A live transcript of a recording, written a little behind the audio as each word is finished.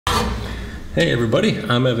Hey everybody,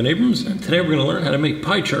 I'm Evan Abrams, and today we're going to learn how to make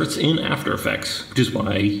pie charts in After Effects, which is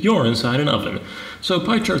why you're inside an oven. So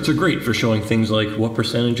pie charts are great for showing things like what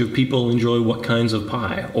percentage of people enjoy what kinds of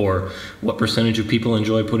pie, or what percentage of people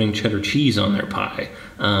enjoy putting cheddar cheese on their pie.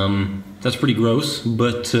 That's pretty gross,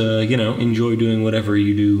 but enjoy doing whatever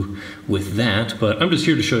you do with that. But I'm just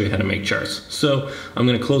here to show you how to make charts. So I'm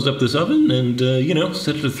going to close up this oven and,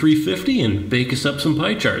 set it to 350 and bake us up some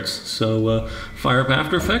pie charts. So fire up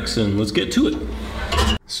After Effects and let's get to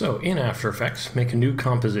it. So in After Effects, make a new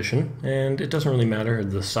composition, and it doesn't really matter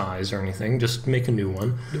the size or anything, just make a new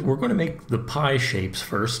one. We're going to make the pie shapes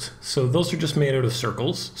first. So those are just made out of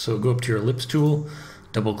circles. So go up to your ellipse tool,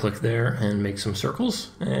 double click there and make some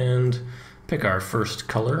circles, and pick our first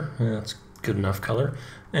color. That's good enough color.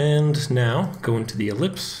 And now go into the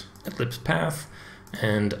ellipse path,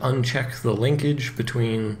 and uncheck the linkage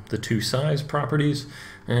between the two size properties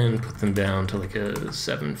and put them down to like a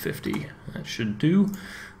 750. That should do.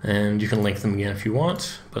 And you can link them again if you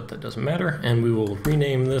want, but that doesn't matter. And we will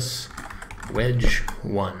rename this Wedge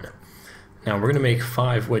 1. Now we're going to make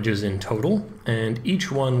 5 wedges in total, and each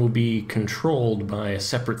one will be controlled by a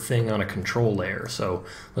separate thing on a control layer. So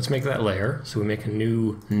let's make that layer. So we make a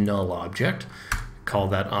new null object, call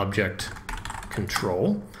that object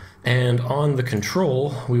control. And on the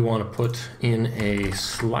control, we want to put in a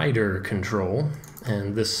slider control,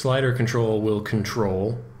 and this slider control will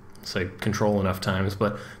control, say control enough times,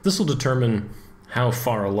 but this will determine how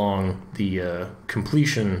far along the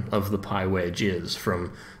completion of the pie wedge is,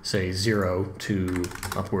 from say 0 to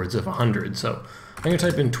upwards of 100. So I'm going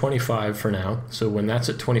to type in 25 for now. So when that's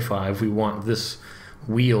at 25, we want this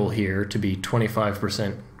wheel here to be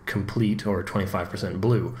 25% complete or 25%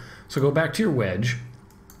 blue. So go back to your wedge,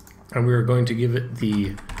 and we're going to give it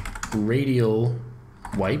the radial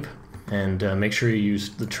wipe, and make sure you use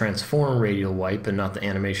the transform radial wipe and not the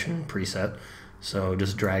animation preset. So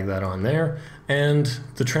just drag that on there, and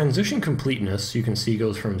the transition completeness you can see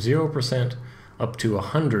goes from 0% up to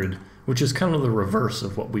 100, which is kind of the reverse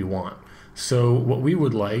of what we want. So what we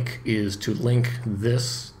would like is to link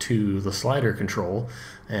this to the slider control,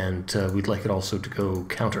 and we'd like it also to go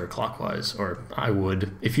counterclockwise, or I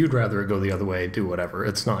would. If you'd rather it go the other way, do whatever.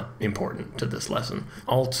 It's not important to this lesson.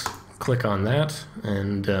 Alt click on that,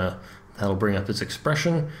 and that'll bring up its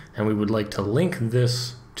expression, and we would like to link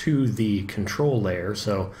this to the control layer.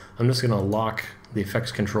 So I'm just going to lock the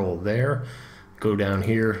effects control there, go down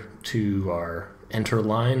here to our enter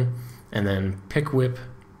line, and then pick whip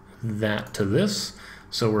that to this.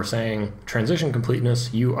 So we're saying transition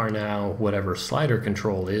completeness, you are now whatever slider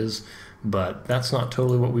control is, but that's not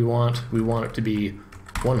totally what we want. We want it to be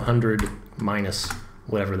 100 minus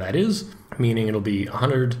whatever that is, meaning it'll be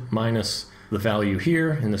 100 minus the value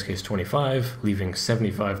here, in this case 25, leaving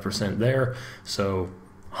 75% there. So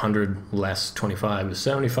 100 less 25 is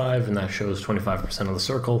 75, and that shows 25% of the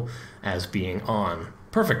circle as being on.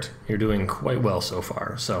 Perfect, you're doing quite well so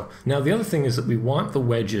far. So now the other thing is that we want the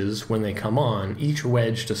wedges, when they come on, each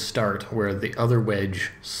wedge to start where the other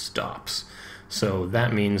wedge stops. So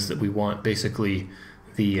that means that we want basically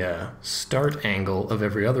the start angle of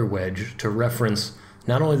every other wedge to reference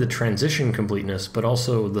not only the transition completeness, but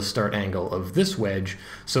also the start angle of this wedge.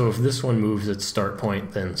 So if this one moves its start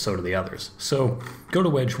point, then so do the others. So go to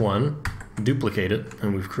wedge 1, duplicate it,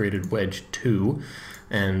 and we've created wedge 2.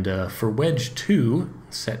 And for wedge 2,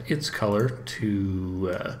 set its color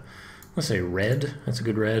to, let's say red. That's a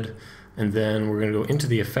good red. And then we're going to go into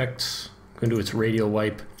the effects, go into its radial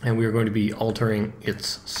wipe, and we are going to be altering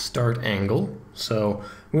its start angle. So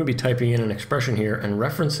I'm going to be typing in an expression here and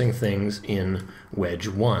referencing things in wedge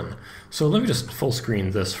 1. So let me just full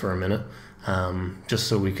screen this for a minute, just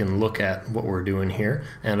so we can look at what we're doing here.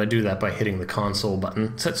 And I do that by hitting the console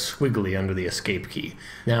button, set squiggly under the escape key.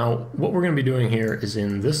 Now what we're going to be doing here is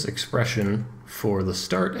in this expression for the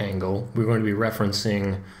start angle, we're going to be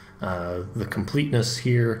referencing the completeness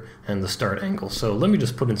here and the start angle. So let me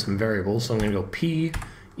just put in some variables. So I'm going to go P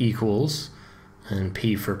equals, and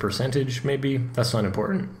P for percentage maybe, that's not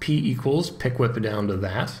important. P equals, pick whip it down to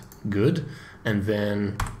that, good, and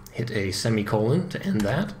then hit a semicolon to end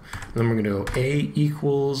that. And then we're going to go A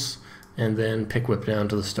equals, and then pick whip down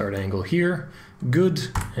to the start angle here, good,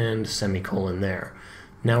 and semicolon there.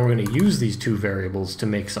 Now we're going to use these two variables to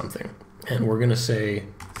make something. And we're going to say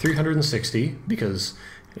 360 because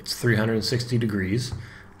it's 360 degrees,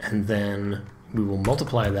 and then we will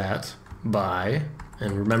multiply that by,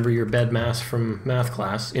 and remember your bed mass from math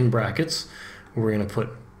class, in brackets, we're going to put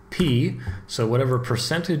P, so whatever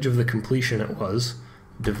percentage of the completion it was,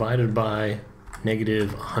 divided by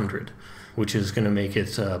 -100, which is going to make it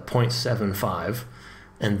 0.75.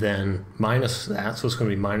 and then minus that, so it's going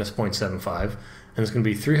to be minus 0.75, and it's going to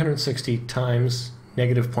be 360 times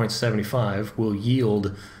negative 0.75 will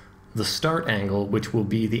yield the start angle, which will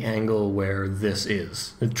be the angle where this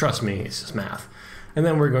is. And trust me, it's just math. And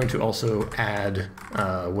then we're going to also add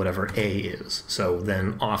whatever A is. So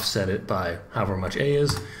then offset it by however much A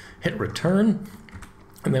is, hit return,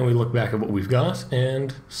 and then we look back at what we've got,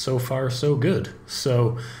 and so far so good.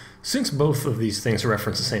 So since both of these things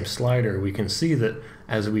reference the same slider, we can see that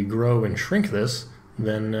as we grow and shrink this,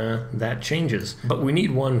 then that changes. But we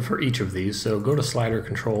need one for each of these, so go to slider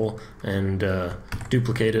control and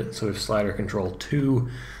duplicate it. So we have slider control 2.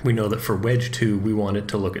 We know that for wedge 2, we want it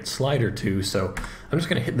to look at slider 2, so I'm just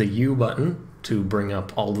gonna hit the U button to bring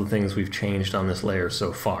up all the things we've changed on this layer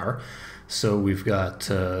so far. So we've got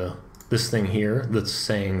this thing here that's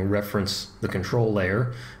saying reference the control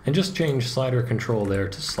layer, and just change slider control there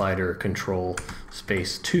to slider control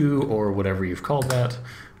space 2 or whatever you've called that.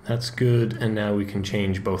 That's good, and now we can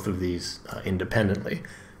change both of these independently.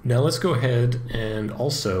 Now let's go ahead and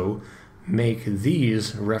also make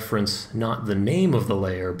these reference not the name of the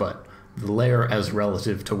layer, but the layer as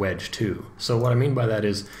relative to wedge 2. So what I mean by that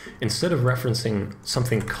is, instead of referencing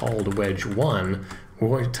something called wedge 1, we're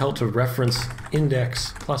going to tell it to reference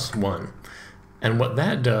index plus 1. And what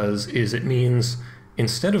that does is it means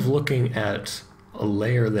instead of looking at a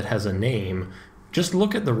layer that has a name, just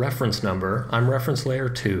look at the reference number. I'm reference layer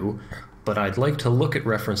 2, but I'd like to look at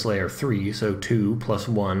reference layer 3, so 2 plus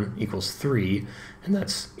 1 equals 3, and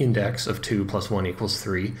that's index of 2 plus 1 equals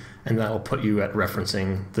 3, and that'll put you at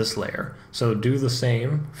referencing this layer. So do the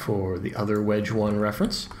same for the other wedge 1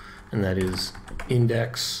 reference, and that is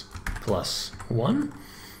index plus 1.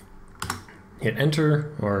 Hit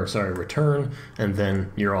enter, or sorry, return, and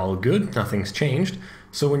then you're all good, nothing's changed.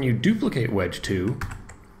 So when you duplicate wedge 2,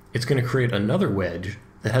 it's going to create another wedge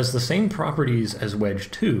that has the same properties as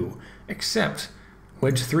wedge 2, except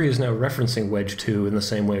wedge 3 is now referencing wedge 2 in the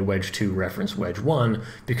same way wedge 2 referenced wedge 1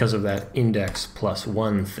 because of that index plus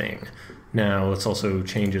 1 thing. Now let's also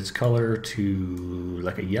change its color to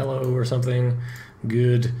like a yellow or something.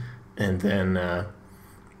 Good. And then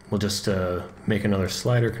we'll just make another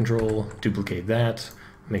slider control, duplicate that,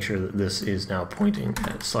 make sure that this is now pointing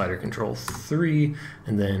at slider control 3,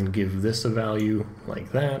 and then give this a value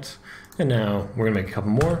like that. And now we're gonna make a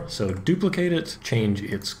couple more. So duplicate it, change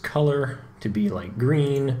its color to be like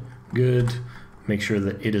green, good. Make sure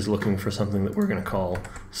that it is looking for something that we're gonna call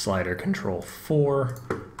slider control 4.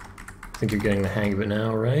 I think you're getting the hang of it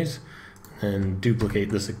now, right? And duplicate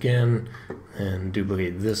this again, and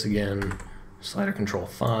duplicate this again, slider control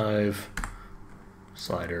 5,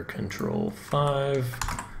 slider control 5,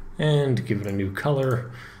 and give it a new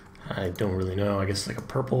color. I don't really know, I guess like a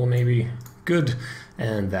purple maybe. Good,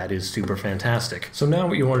 and that is super fantastic. So now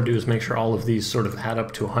what you want to do is make sure all of these sort of add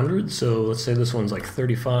up to 100. So let's say this one's like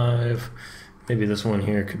 35, maybe this one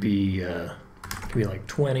here could be like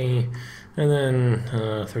 20, and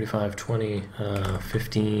then 35, 20,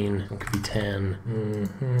 15, it could be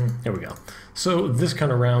 10. There we go. So this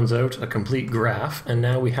kind of rounds out a complete graph, and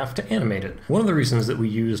now we have to animate it. One of the reasons that we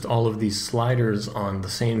used all of these sliders on the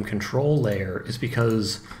same control layer is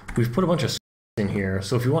because we've put a bunch of in here,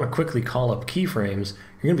 so if you want to quickly call up keyframes,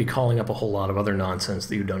 you're going to be calling up a whole lot of other nonsense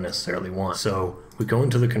that you don't necessarily want. So we go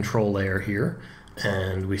into the control layer here,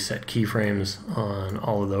 and we set keyframes on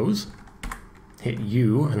all of those. Hit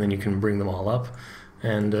U, and then you can bring them all up.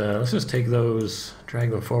 And let's just take those,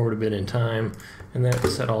 drag them forward a bit in time, and then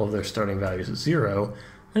set all of their starting values at 0.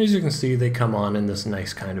 And as you can see, they come on in this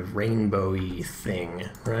nice kind of rainbowy thing,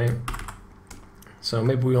 right? So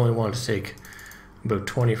maybe we only want to take about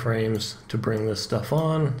 20 frames to bring this stuff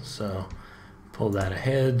on, so pull that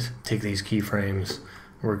ahead, take these keyframes,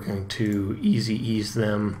 we're going to easy ease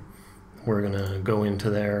them, we're going to go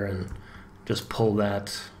into there and just pull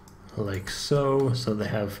that like so, so they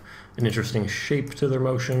have an interesting shape to their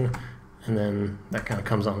motion, and then that kind of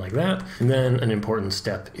comes on like that. And then an important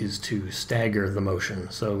step is to stagger the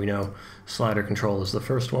motion. So we know slider control is the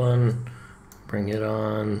first one, bring it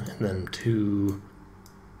on, and then 2,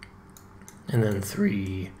 and then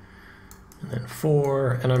 3, and then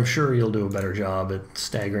 4, and I'm sure you'll do a better job at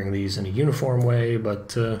staggering these in a uniform way,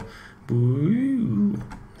 but woo,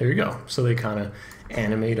 there you go. So they kind of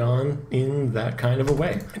animate on in that kind of a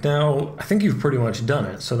way. Now, I think you've pretty much done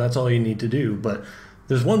it, so that's all you need to do, but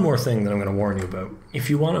there's one more thing that I'm going to warn you about. If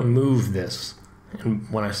you want to move this,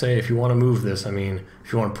 and when I say if you want to move this, I mean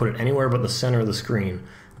if you want to put it anywhere but the center of the screen,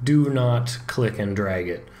 do not click and drag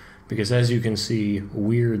it, because as you can see,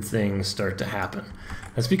 weird things start to happen.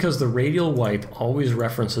 That's because the radial wipe always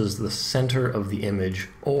references the center of the image,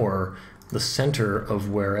 or the center of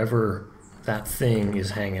wherever that thing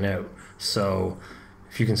is hanging out. So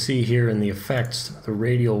if you can see here in the effects, the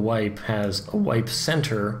radial wipe has a wipe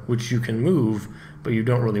center, which you can move, but you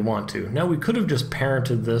don't really want to. Now we could have just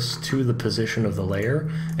parented this to the position of the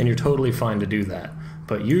layer, and you're totally fine to do that.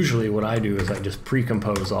 But usually what I do is I just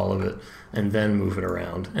pre-compose all of it and then move it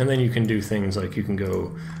around. And then you can do things like you can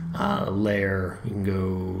go layer, you can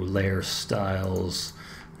go layer styles,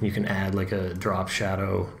 you can add like a drop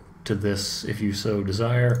shadow to this if you so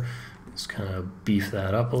desire. Let's kind of beef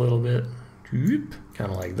that up a little bit.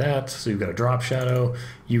 Kind of like that. So you've got a drop shadow.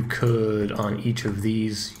 You could, on each of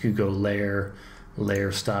these, you could go layer,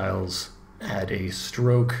 layer styles, add a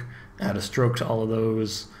stroke to all of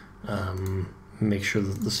those. Make sure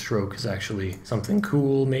that the stroke is actually something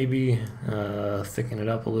cool, maybe. Thicken it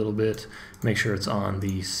up a little bit. Make sure it's on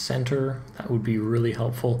the center. That would be really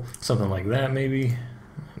helpful. Something like that, maybe.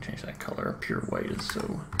 Change that color. Pure white is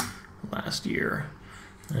so last year.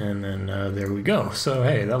 And then there we go. So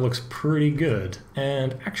hey, that looks pretty good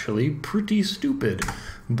and actually pretty stupid.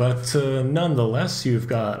 But nonetheless, you've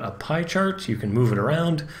got a pie chart, you can move it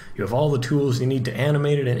around, you have all the tools you need to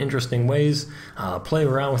animate it in interesting ways, play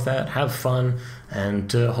around with that, have fun, and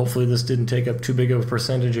hopefully this didn't take up too big of a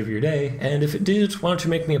percentage of your day, and if it did, why don't you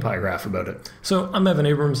make me a pie graph about it? So I'm Evan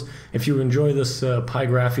Abrams. If you enjoy this pie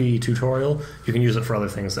graphy tutorial, you can use it for other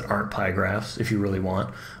things that aren't pie graphs if you really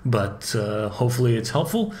want, but hopefully it's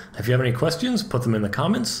helpful. If you have any questions, put them in the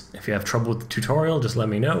comments. If you have trouble with the tutorial, just let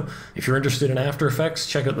me know. If you're interested in After Effects,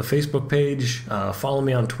 check out the Facebook page, follow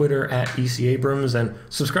me on Twitter at easilly, and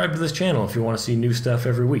subscribe to this channel if you want to see new stuff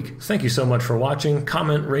every week. Thank you so much for watching.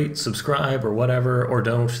 Comment, rate, subscribe, or whatever, or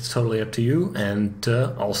don't. It's totally up to you, and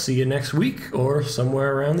I'll see you next week or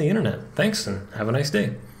somewhere around the internet. Thanks, and have a nice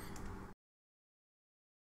day.